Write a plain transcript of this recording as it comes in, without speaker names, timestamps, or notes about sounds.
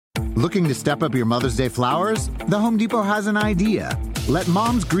Looking to step up your Mother's Day flowers? The Home Depot has an idea. Let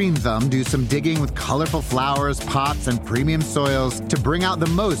Mom's Green Thumb do some digging with colorful flowers, pots, and premium soils to bring out the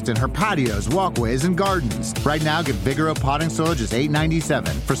most in her patios, walkways, and gardens. Right now, get Vigoro potting soil just $8.97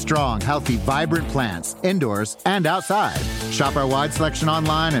 for strong, healthy, vibrant plants, indoors and outside. Shop our wide selection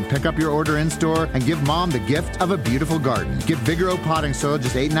online and pick up your order in-store and give Mom the gift of a beautiful garden. Get Vigoro potting soil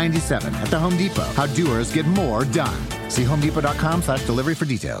just $8.97 at the Home Depot. How doers get more done. See homedepot.com/delivery for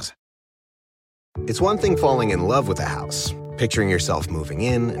details. It's one thing falling in love with a house, picturing yourself moving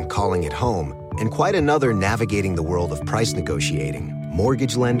in and calling it home, and quite another navigating the world of price negotiating,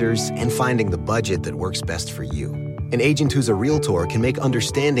 mortgage lenders, and finding the budget that works best for you. An agent who's a Realtor can make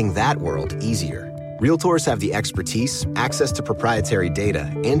understanding that world easier. Realtors have the expertise, access to proprietary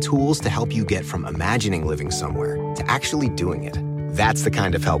data, and tools to help you get from imagining living somewhere to actually doing it. That's the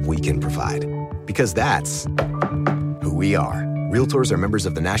kind of help we can provide. Because that's who we are. Realtors are members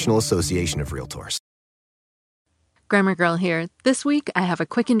of the National Association of Realtors. Grammar Girl here. This week, I have a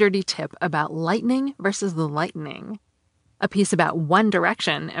quick and dirty tip about lightning versus the lightning, a piece about One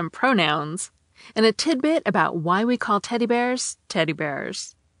Direction and pronouns, and a tidbit about why we call teddy bears teddy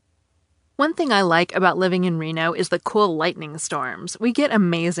bears. One thing I like about living in Reno is the cool lightning storms. We get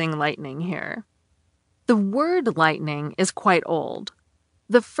amazing lightning here. The word lightning is quite old.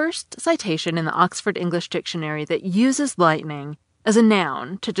 The first citation in the Oxford English Dictionary that uses lightning as a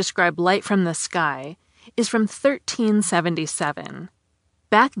noun to describe light from the sky is from 1377.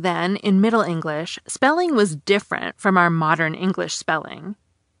 Back then, in Middle English, spelling was different from our modern English spelling.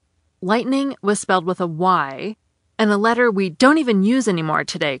 Lightning was spelled with a Y, and a letter we don't even use anymore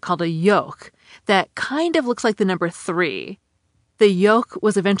today called a yoke that kind of looks like the number 3. The yoke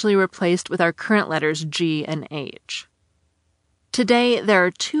was eventually replaced with our current letters G and H. Today, there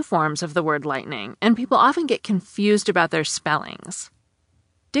are 2 forms of the word lightning, and people often get confused about their spellings.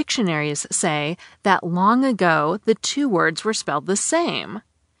 Dictionaries say that long ago, the 2 words were spelled the same.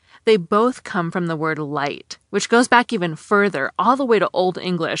 They both come from the word light, which goes back even further, all the way to Old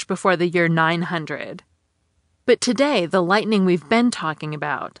English before the year 900. But today, the lightning we've been talking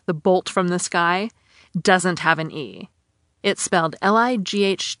about, the bolt from the sky, doesn't have an E. It's spelled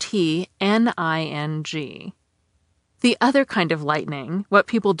Lightning. The other kind of lightning, what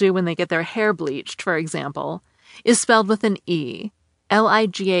people do when they get their hair bleached, for example, is spelled with an E.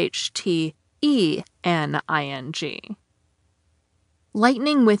 Lightning.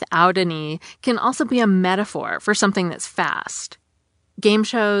 Lightning without an E can also be a metaphor for something that's fast. Game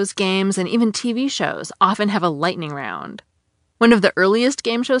shows, games, and even TV shows often have a lightning round. One of the earliest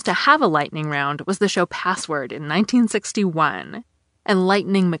game shows to have a lightning round was the show Password in 1961. And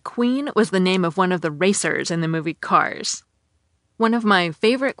Lightning McQueen was the name of one of the racers in the movie Cars. One of my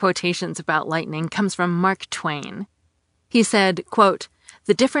favorite quotations about lightning comes from Mark Twain. He said, quote,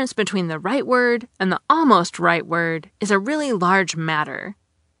 "The difference between the right word and the almost right word is a really large matter.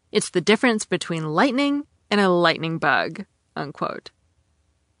 It's the difference between lightning and a lightning bug," unquote.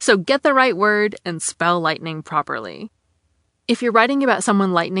 So get the right word and spell lightning properly. If you're writing about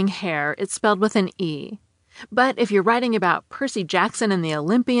someone lightning hair, it's spelled with an E. But if you're writing about Percy Jackson and the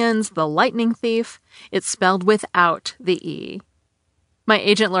Olympians, the lightning thief, it's spelled without the E. My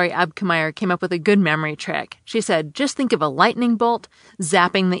agent Lori Abkemeyer came up with a good memory trick. She said, just think of a lightning bolt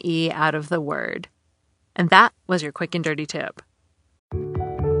zapping the E out of the word. And that was your quick and dirty tip.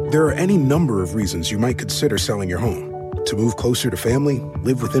 There are any number of reasons you might consider selling your home. To move closer to family,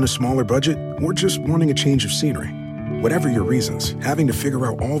 live within a smaller budget, or just wanting a change of scenery. Whatever your reasons, having to figure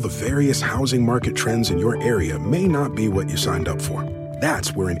out all the various housing market trends in your area may not be what you signed up for.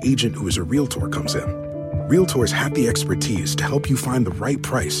 That's where an agent who is a Realtor comes in. Realtors have the expertise to help you find the right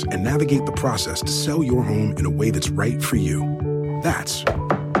price and navigate the process to sell your home in a way that's right for you. That's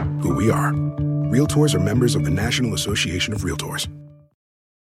who we are. Realtors are members of the National Association of Realtors.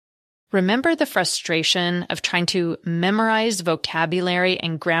 Remember the frustration of trying to memorize vocabulary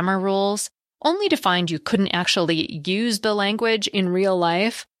and grammar rules, only to find you couldn't actually use the language in real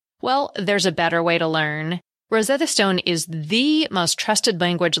life? Well, there's a better way to learn. Rosetta Stone is the most trusted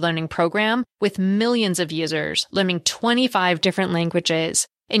language learning program with millions of users, learning 25 different languages,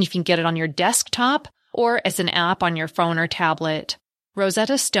 and you can get it on your desktop or as an app on your phone or tablet.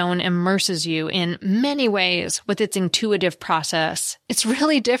 Rosetta Stone immerses you in many ways with its intuitive process. It's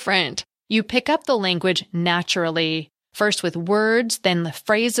really different. You pick up the language naturally, first with words, then the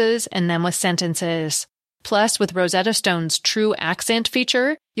phrases, and then with sentences. Plus, with Rosetta Stone's True Accent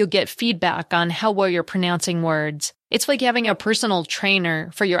feature, you'll get feedback on how well you're pronouncing words. It's like having a personal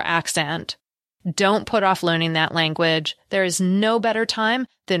trainer for your accent. Don't put off learning that language. There is no better time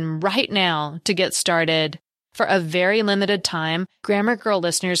than right now to get started. For a very limited time, Grammar Girl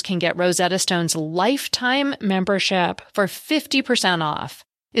listeners can get Rosetta Stone's lifetime membership for 50% off.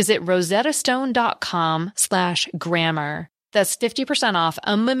 Visit rosettastone.com/grammar. That's 50% off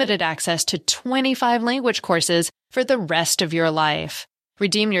unlimited access to 25 language courses for the rest of your life.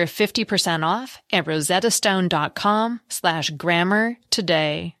 Redeem your 50% off at rosettastone.com/grammar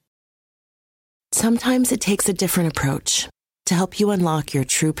today. Sometimes it takes a different approach to help you unlock your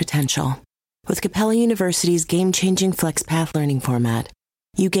true potential. With Capella University's game-changing FlexPath learning format,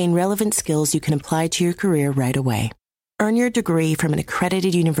 you gain relevant skills you can apply to your career right away. Earn your degree from an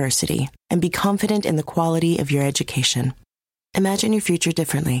accredited university and be confident in the quality of your education. Imagine your future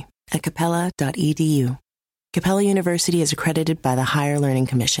differently at capella.edu. Capella University is accredited by the Higher Learning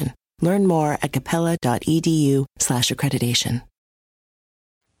Commission. Learn more at capella.edu/accreditation.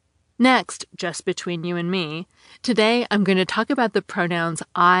 Next, just between you and me, today I'm going to talk about the pronouns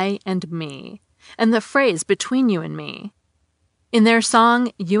I and me, and the phrase between you and me. In their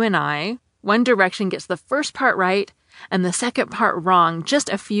song, You and I, One Direction gets the first part right and the second part wrong just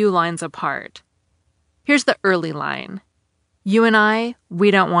a few lines apart. Here's the early line. You and I, we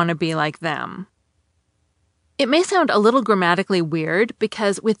don't want to be like them. It may sound a little grammatically weird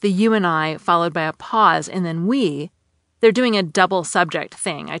because with the you and I followed by a pause and then we, they're doing a double subject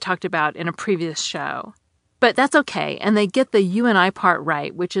thing I talked about in a previous show. But that's okay, and they get the you and I part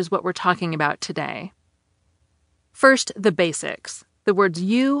right, which is what we're talking about today. First, the basics. The words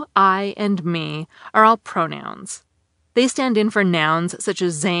you, I, and me are all pronouns. They stand in for nouns such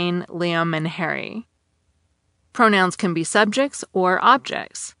as Zane, Liam, and Harry. Pronouns can be subjects or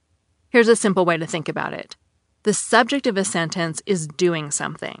objects. Here's a simple way to think about it. The subject of a sentence is doing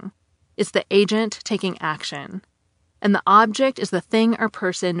something. It's the agent taking action. And the object is the thing or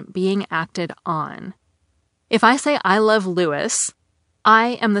person being acted on. If I say I love Louis,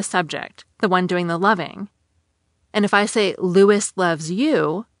 I am the subject, the one doing the loving. And if I say Louis loves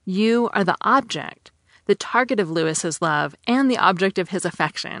you, you are the object, the target of Louis's love and the object of his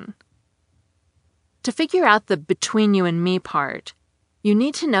affection. To figure out the between you and me part, you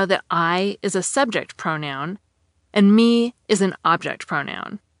need to know that I is a subject pronoun and me is an object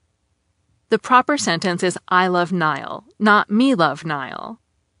pronoun. The proper sentence is I love Niall, not me love Niall.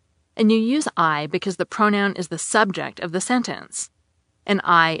 And you use I because the pronoun is the subject of the sentence, and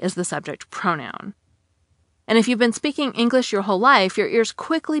I is the subject pronoun. And if you've been speaking English your whole life, your ears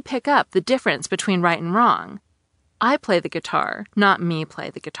quickly pick up the difference between right and wrong. I play the guitar, not me play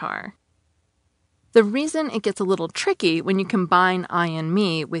the guitar. The reason it gets a little tricky when you combine I and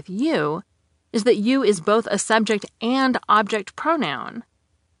me with you is that you is both a subject and object pronoun.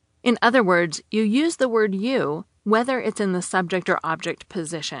 In other words, you use the word you whether it's in the subject or object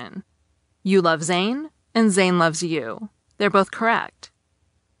position. You love Zane, and Zane loves you. They're both correct.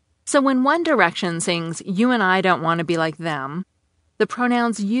 So when One Direction sings, You and I don't want to be like them, the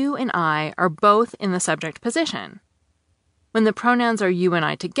pronouns you and I are both in the subject position. When the pronouns are you and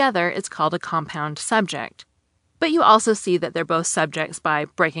I together, it's called a compound subject. But you also see that they're both subjects by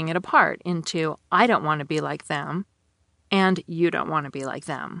breaking it apart into I don't want to be like them and you don't want to be like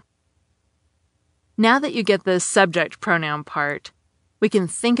them. Now that you get the subject pronoun part, we can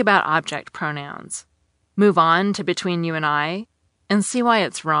think about object pronouns, move on to between you and I, and see why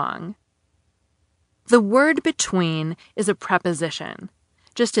it's wrong. The word between is a preposition,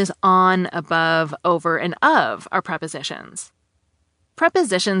 just as on, above, over, and of are prepositions.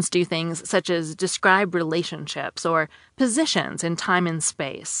 Prepositions do things such as describe relationships or positions in time and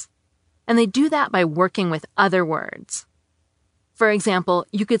space, and they do that by working with other words. For example,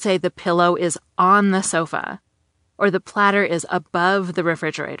 you could say the pillow is on the sofa, or the platter is above the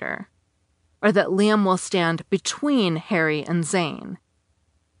refrigerator, or that Liam will stand between Harry and Zane.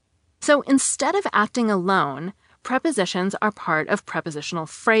 So instead of acting alone, prepositions are part of prepositional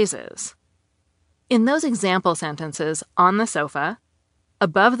phrases. In those example sentences, on the sofa,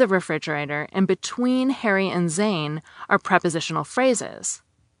 above the refrigerator, and between Harry and Zane are prepositional phrases.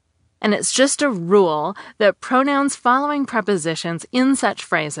 And it's just a rule that pronouns following prepositions in such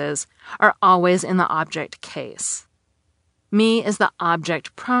phrases are always in the object case. Me is the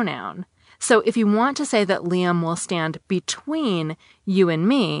object pronoun, so if you want to say that Liam will stand between you and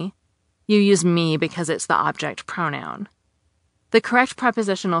me, you use me because it's the object pronoun. The correct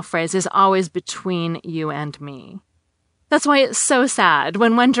prepositional phrase is always between you and me. That's why it's so sad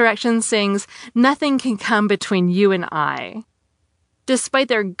when One Direction sings, Nothing can come between you and I. Despite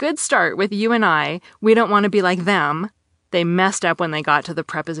their good start with you and I, we don't want to be like them, they messed up when they got to the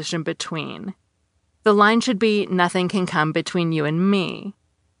preposition between. The line should be, nothing can come between you and me.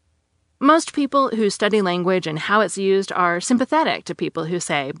 Most people who study language and how it's used are sympathetic to people who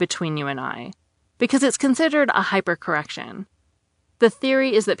say between you and I. because it's considered a hypercorrection. The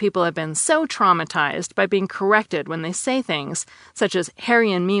theory is that people have been so traumatized by being corrected when they say things, such as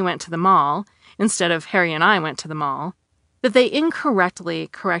Harry and me went to the mall, instead of Harry and I went to the mall, that they incorrectly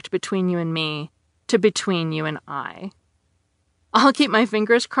correct between you and me to between you and I. I'll keep my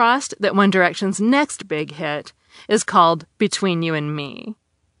fingers crossed that One Direction's next big hit is called Between You and Me.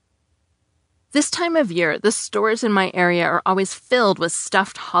 This time of year, the stores in my area are always filled with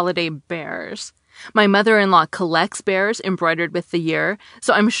stuffed holiday bears. My mother-in-law collects bears embroidered with the year,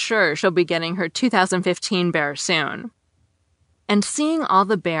 so I'm sure she'll be getting her 2015 bear soon. And seeing all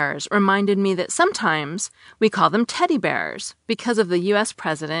the bears reminded me that sometimes we call them teddy bears because of the U.S.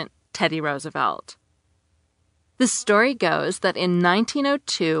 President Teddy Roosevelt. The story goes that in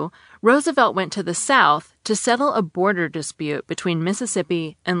 1902, Roosevelt went to the South to settle a border dispute between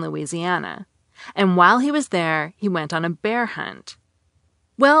Mississippi and Louisiana. And while he was there, he went on a bear hunt.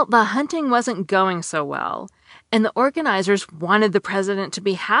 Well, the hunting wasn't going so well, and the organizers wanted the president to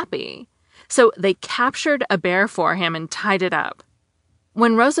be happy. So they captured a bear for him and tied it up.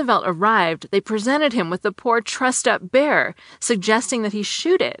 When Roosevelt arrived, they presented him with the poor trussed-up bear, suggesting that he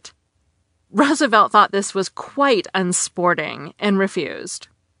shoot it. Roosevelt thought this was quite unsporting and refused.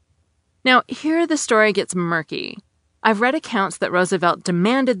 Now, here the story gets murky. I've read accounts that Roosevelt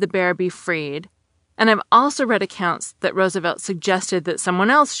demanded the bear be freed, and I've also read accounts that Roosevelt suggested that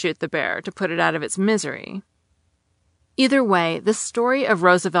someone else shoot the bear to put it out of its misery. Either way, the story of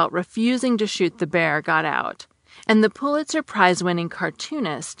Roosevelt refusing to shoot the bear got out, and the Pulitzer Prize-winning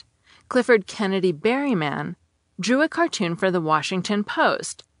cartoonist, Clifford Kennedy Berryman, drew a cartoon for the Washington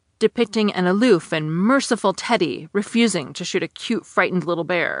Post, depicting an aloof and merciful Teddy refusing to shoot a cute, frightened little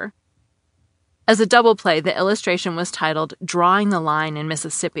bear. As a double play, the illustration was titled Drawing the Line in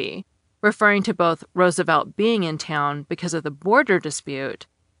Mississippi, referring to both Roosevelt being in town because of the border dispute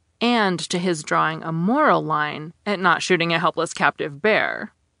and to his drawing a moral line at not shooting a helpless captive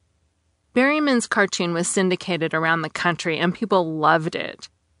bear. Berryman's cartoon was syndicated around the country and people loved it.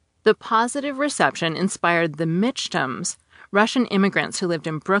 The positive reception inspired the Mitchtoms, Russian immigrants who lived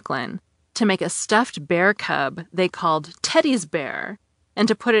in Brooklyn, to make a stuffed bear cub they called Teddy's Bear and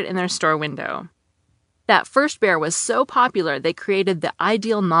to put it in their store window. That first bear was so popular they created the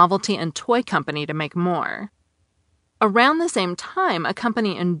Ideal Novelty and Toy Company to make more. Around the same time, a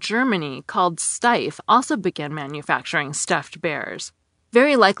company in Germany called Steiff also began manufacturing stuffed bears,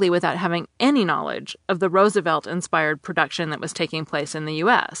 very likely without having any knowledge of the Roosevelt-inspired production that was taking place in the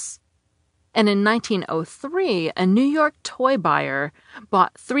U.S. And in 1903, a New York toy buyer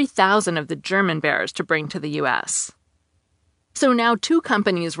bought 3,000 of the German bears to bring to the U.S. So now 2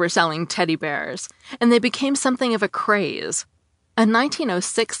 companies were selling teddy bears, and they became something of a craze. A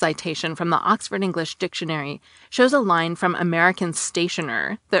 1906 citation from the Oxford English Dictionary shows a line from American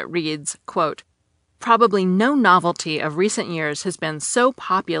Stationer that reads, quote, "Probably no novelty of recent years has been so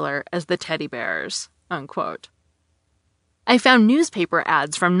popular as the teddy bears," unquote. I found newspaper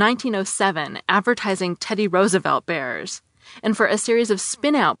ads from 1907 advertising Teddy Roosevelt bears, and for a series of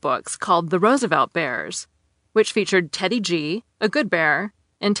spin-out books called The Roosevelt Bears, which featured Teddy G, a good bear,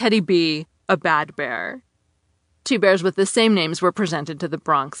 and Teddy B, a bad bear. 2 bears with the same names were presented to the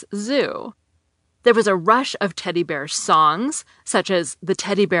Bronx Zoo. There was a rush of teddy bear songs, such as the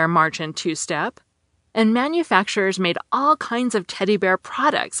Teddy Bear March and Two-Step, and manufacturers made all kinds of teddy bear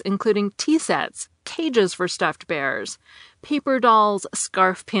products, including tea sets, cages for stuffed bears, paper dolls,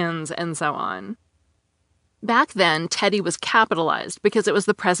 scarf pins, and so on. Back then, Teddy was capitalized because it was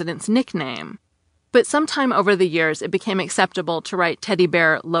the president's nickname. But sometime over the years, it became acceptable to write teddy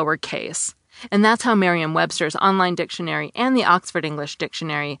bear lowercase, and that's how Merriam-Webster's online dictionary and the Oxford English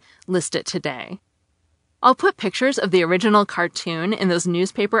Dictionary list it today. I'll put pictures of the original cartoon in those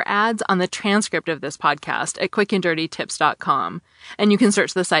newspaper ads on the transcript of this podcast at quickanddirtytips.com, and you can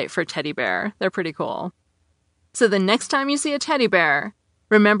search the site for teddy bear. They're pretty cool. So the next time you see a teddy bear,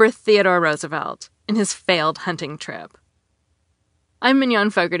 remember Theodore Roosevelt and his failed hunting trip. I'm Mignon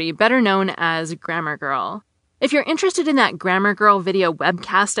Fogarty, better known as Grammar Girl. If you're interested in that Grammar Girl video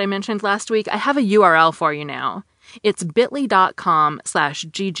webcast I mentioned last week, I have a URL for you now. It's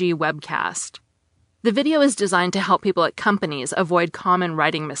bit.ly.com/ggwebcast. The video is designed to help people at companies avoid common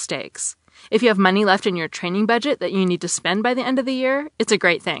writing mistakes. If you have money left in your training budget that you need to spend by the end of the year, it's a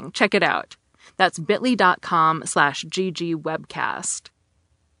great thing. Check it out. That's bit.ly.com/ggwebcast.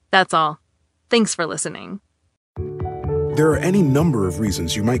 That's all. Thanks for listening. There are any number of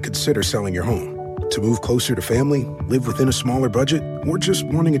reasons you might consider selling your home. To move closer to family, live within a smaller budget, or just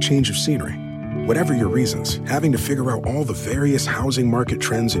wanting a change of scenery. Whatever your reasons, having to figure out all the various housing market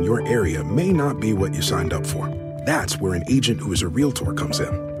trends in your area may not be what you signed up for. That's where an agent who is a realtor comes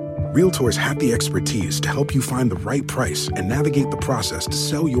in. Realtors have the expertise to help you find the right price and navigate the process to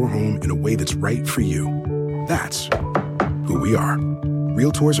sell your home in a way that's right for you. That's who we are.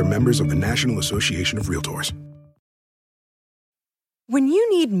 Realtors are members of the National Association of Realtors. When you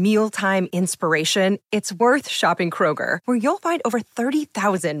need mealtime inspiration, it's worth shopping Kroger, where you'll find over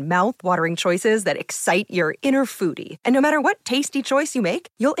 30,000 mouth-watering choices that excite your inner foodie. And no matter what tasty choice you make,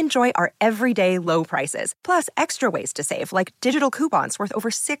 you'll enjoy our everyday low prices, plus extra ways to save, like digital coupons worth over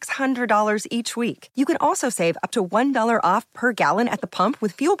 $600 each week. You can also save up to $1 off per gallon at the pump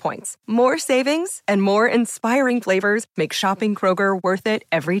with fuel points. More savings and more inspiring flavors make shopping Kroger worth it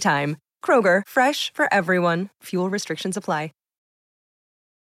every time. Kroger, fresh for everyone. Fuel restrictions apply.